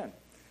this man,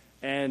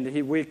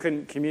 and we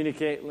couldn't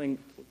communicate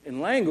in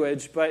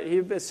language, but he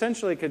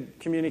essentially could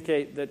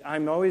communicate that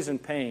I'm always in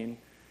pain,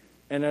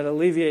 and it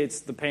alleviates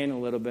the pain a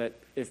little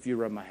bit if you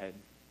rub my head.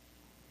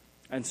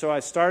 And so I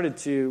started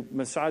to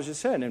massage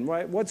his head, and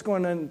what's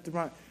going on?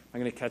 Am I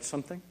going to catch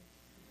something?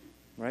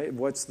 Right?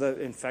 What's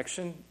the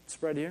infection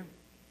spread here?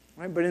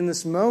 Right? But in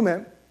this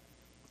moment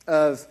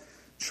of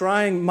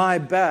trying my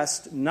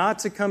best not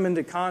to come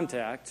into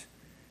contact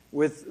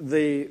with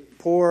the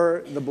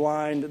poor, the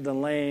blind, the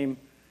lame,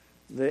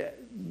 the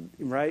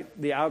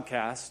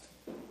outcast,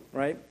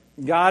 right?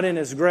 God in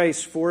His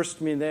grace forced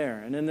me there.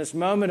 And in this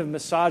moment of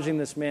massaging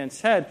this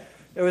man's head,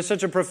 it was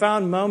such a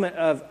profound moment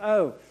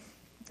of,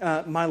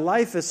 my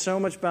life is so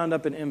much bound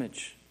up in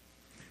image.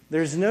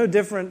 There's no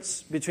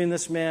difference between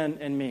this man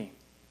and me.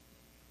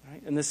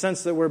 Right? In the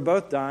sense that we're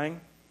both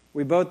dying.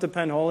 We both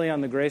depend wholly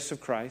on the grace of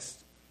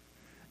Christ.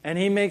 And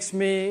He makes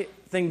me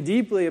think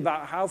deeply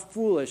about how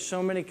foolish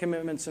so many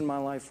commitments in my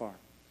life are.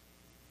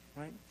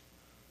 Right?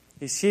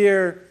 He's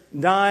here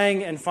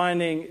dying and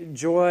finding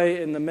joy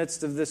in the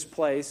midst of this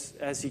place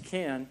as He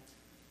can.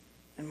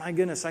 And my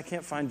goodness, I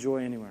can't find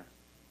joy anywhere.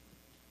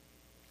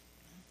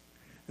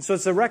 And so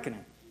it's a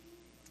reckoning.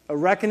 A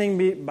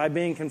reckoning by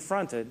being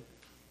confronted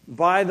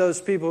by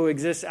those people who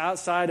exist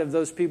outside of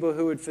those people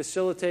who would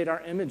facilitate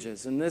our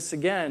images. And this,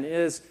 again,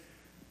 is,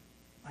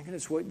 my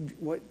goodness,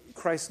 what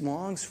Christ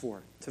longs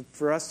for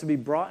us to be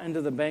brought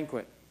into the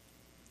banquet.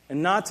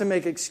 And not to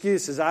make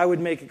excuses. I would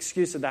make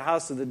excuse at the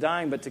house of the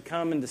dying, but to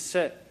come and to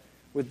sit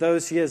with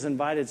those He has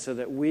invited so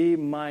that we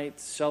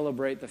might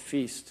celebrate the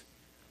feast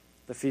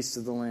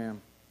of the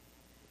Lamb.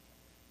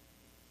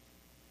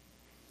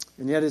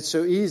 And yet it's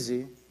so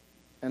easy,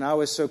 and I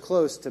was so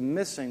close to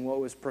missing what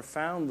was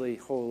profoundly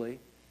holy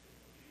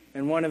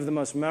and one of the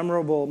most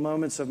memorable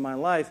moments of my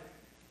life,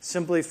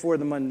 simply for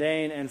the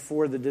mundane and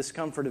for the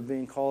discomfort of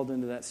being called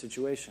into that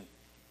situation.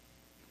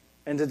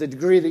 And to the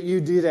degree that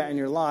you do that in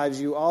your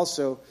lives, you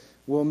also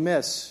will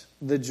miss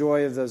the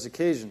joy of those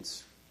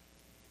occasions.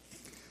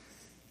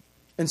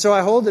 And so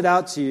I hold it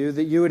out to you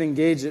that you would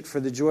engage it for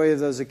the joy of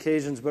those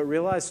occasions, but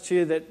realize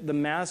too that the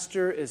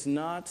Master is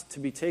not to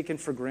be taken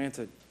for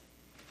granted.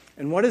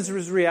 And what is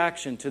His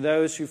reaction to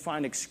those who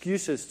find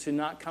excuses to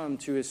not come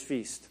to His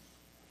feast?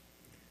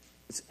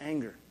 It's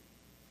anger.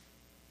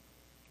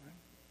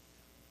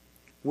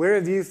 Where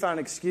have you found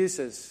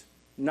excuses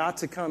not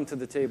to come to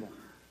the table?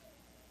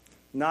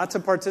 Not to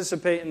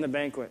participate in the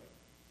banquet?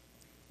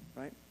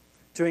 Right?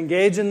 To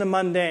engage in the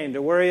mundane,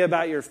 to worry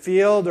about your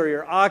field or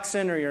your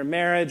oxen or your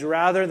marriage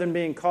rather than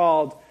being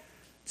called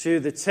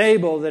to the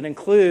table that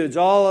includes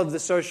all of the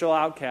social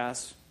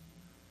outcasts.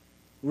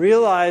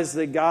 Realize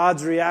that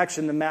God's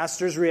reaction, the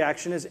Master's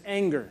reaction, is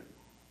anger.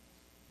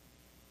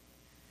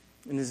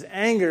 And His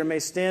anger may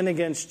stand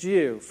against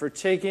you for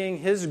taking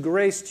His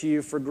grace to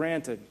you for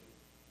granted.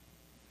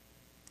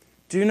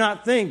 Do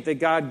not think that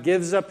God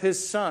gives up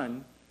His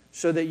Son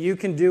so that you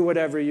can do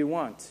whatever you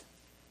want.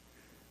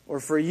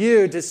 Or for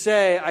you to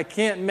say, I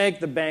can't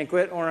make the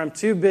banquet, or I'm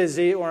too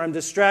busy, or I'm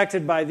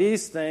distracted by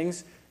these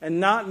things,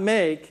 and not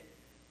make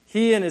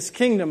He and His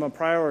kingdom a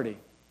priority.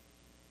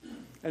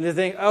 And to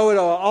think, it'll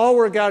all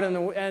work out in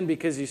the end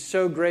because He's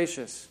so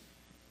gracious.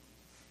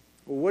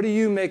 Well, what do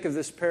you make of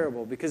this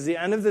parable? Because the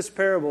end of this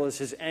parable is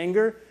His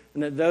anger,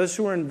 and that those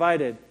who are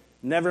invited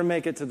never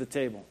make it to the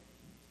table.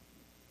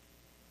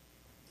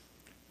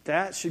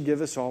 That should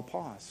give us all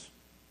pause.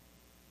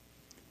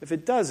 If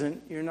it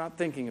doesn't, you're not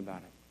thinking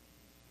about it.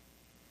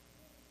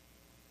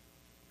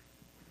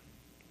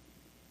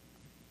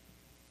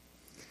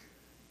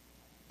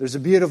 There's a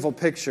beautiful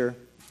picture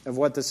of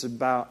what this is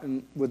about,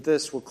 and with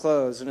this we'll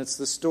close. And it's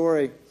the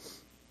story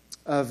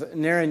of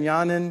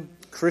Narayanan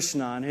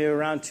Krishnan, who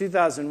around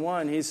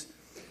 2001, he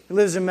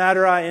lives in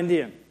Madurai,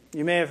 India.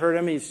 You may have heard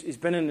him. He's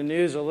been in the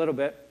news a little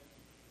bit.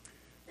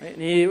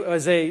 And he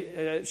was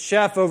a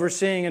chef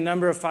overseeing a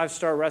number of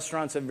five-star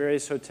restaurants at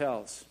various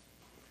hotels.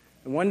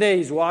 And one day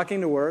he's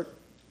walking to work,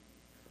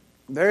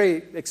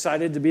 very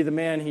excited to be the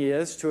man he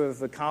is, to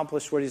have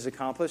accomplished what he's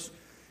accomplished.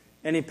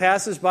 And he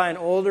passes by an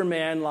older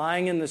man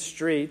lying in the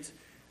street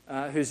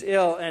who's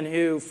ill and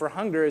who, for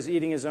hunger, is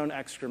eating his own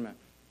excrement.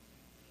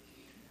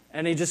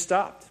 And he just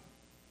stopped.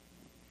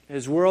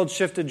 His world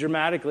shifted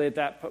dramatically at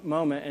that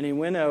moment, and he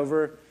went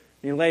over, and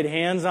he laid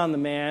hands on the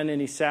man,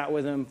 and he sat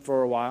with him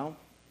for a while.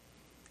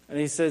 And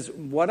he says,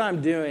 what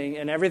I'm doing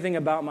and everything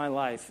about my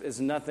life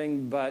is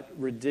nothing but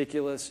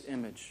ridiculous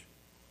image.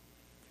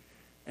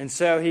 And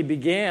so he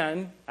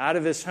began, out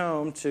of his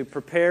home, to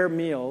prepare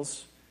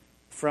meals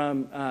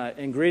from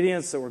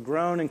ingredients that were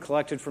grown and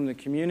collected from the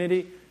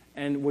community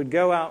and would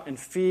go out and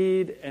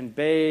feed and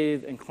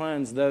bathe and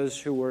cleanse those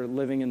who were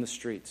living in the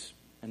streets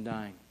and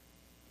dying.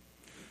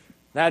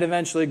 That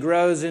eventually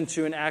grows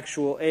into an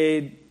actual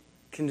aid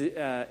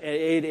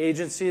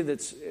agency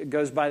that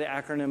goes by the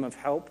acronym of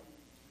HELP.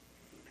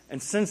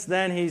 And since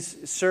then,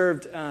 he's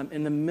served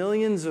in the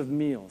millions of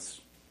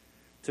meals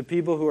to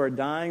people who are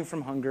dying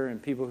from hunger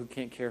and people who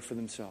can't care for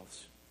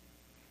themselves.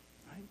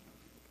 Right?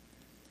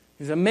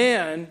 He's a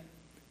man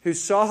who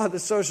saw the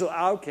social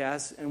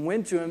outcast and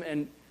went to him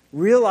and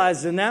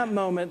realized in that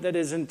moment that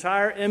his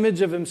entire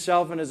image of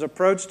himself and his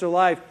approach to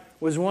life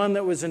was one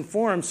that was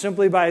informed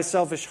simply by a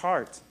selfish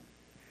heart.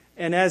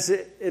 And as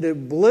it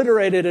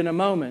obliterated in a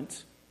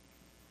moment,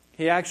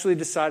 he actually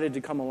decided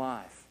to come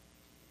alive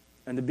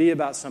and to be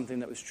about something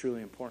that was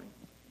truly important.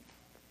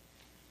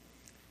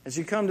 As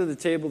you come to the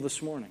table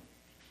this morning,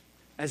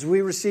 as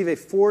we receive a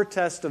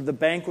foretaste of the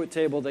banquet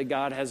table that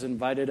God has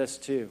invited us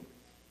to,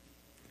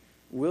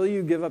 will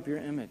you give up your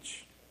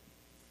image?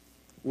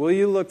 Will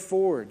you look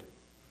forward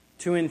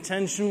to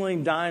intentionally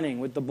dining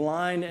with the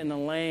blind and the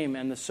lame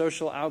and the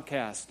social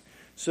outcast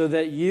so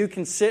that you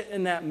can sit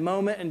in that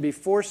moment and be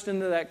forced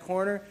into that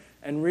corner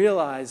and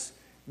realize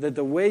that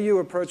the way you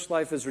approach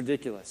life is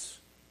ridiculous?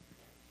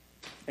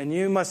 And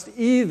you must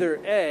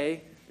either,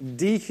 A,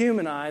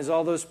 dehumanize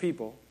all those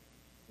people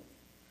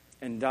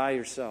and die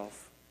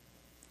yourself,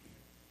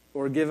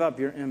 or give up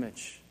your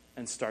image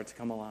and start to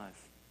come alive.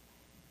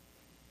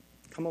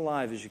 Come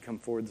alive as you come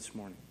forward this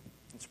morning.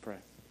 Let's pray.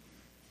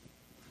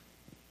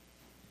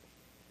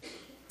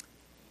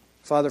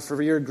 Father,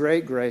 for your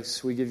great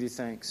grace, we give you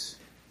thanks.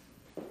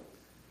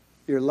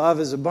 Your love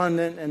is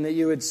abundant, and that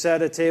you would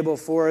set a table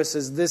for us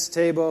as this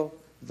table,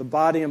 the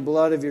body and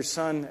blood of your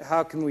Son.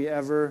 How can we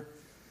ever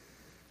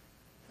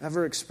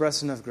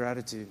express enough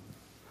gratitude?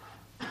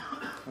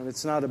 And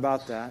it's not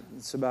about that.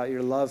 It's about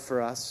your love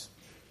for us,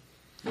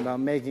 about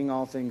making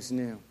all things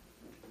new.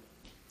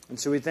 And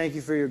so we thank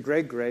you for your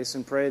great grace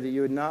and pray that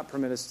you would not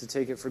permit us to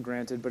take it for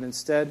granted, but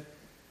instead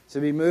to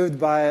be moved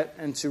by it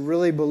and to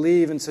really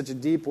believe in such a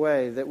deep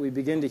way that we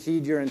begin to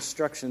heed your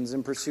instructions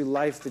and pursue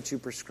life that you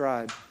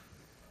prescribe,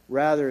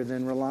 rather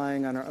than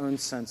relying on our own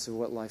sense of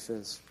what life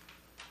is.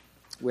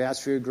 We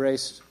ask for your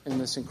grace in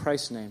this in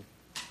Christ's name.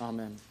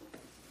 Amen.